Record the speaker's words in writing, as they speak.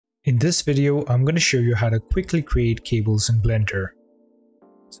In this video, I'm going to show you how to quickly create cables in Blender.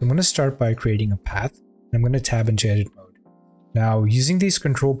 So I'm going to start by creating a path, and I'm going to tab into edit mode. Now, using these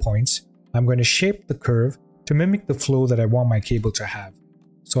control points, I'm going to shape the curve to mimic the flow that I want my cable to have.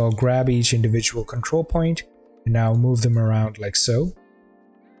 So I'll grab each individual control point and now move them around like so.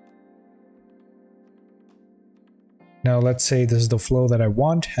 Now let's say this is the flow that I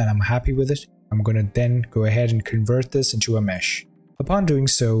want and I'm happy with it. I'm going to then go ahead and convert this into a mesh. Upon doing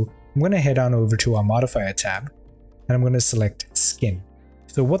so, I'm going to head on over to our modifier tab and I'm going to select skin.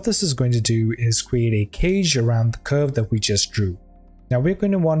 So what this is going to do is create a cage around the curve that we just drew. Now we're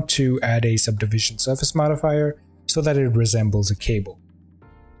going to want to add a subdivision surface modifier so that it resembles a cable.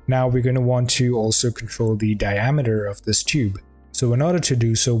 Now we're going to want to also control the diameter of this tube. So in order to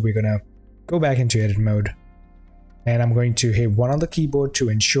do so, we're going to go back into edit mode and I'm going to hit 1 on the keyboard to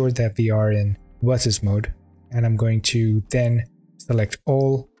ensure that we are in vertex mode. And I'm going to then select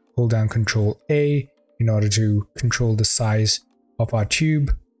all, hold down Ctrl A in order to control the size of our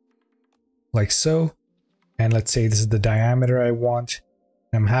tube like so. And let's say this is the diameter I want.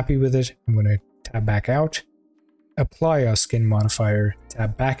 I'm happy with it. I'm going to tab back out, apply our skin modifier,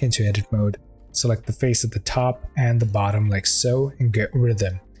 tab back into edit mode, select the face at the top and the bottom like so, and get rid of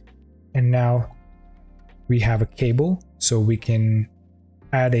them. And now we have a cable, so we can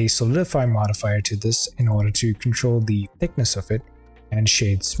add a solidify modifier to this in order to control the thickness of it and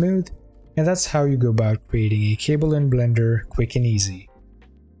shade smooth. And that's how you go about creating a cable in Blender quick and easy.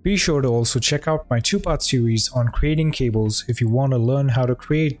 Be sure to also check out my 2-part series on creating cables if you want to learn how to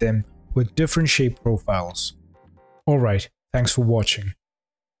create them with different shape profiles. Alright, thanks for watching.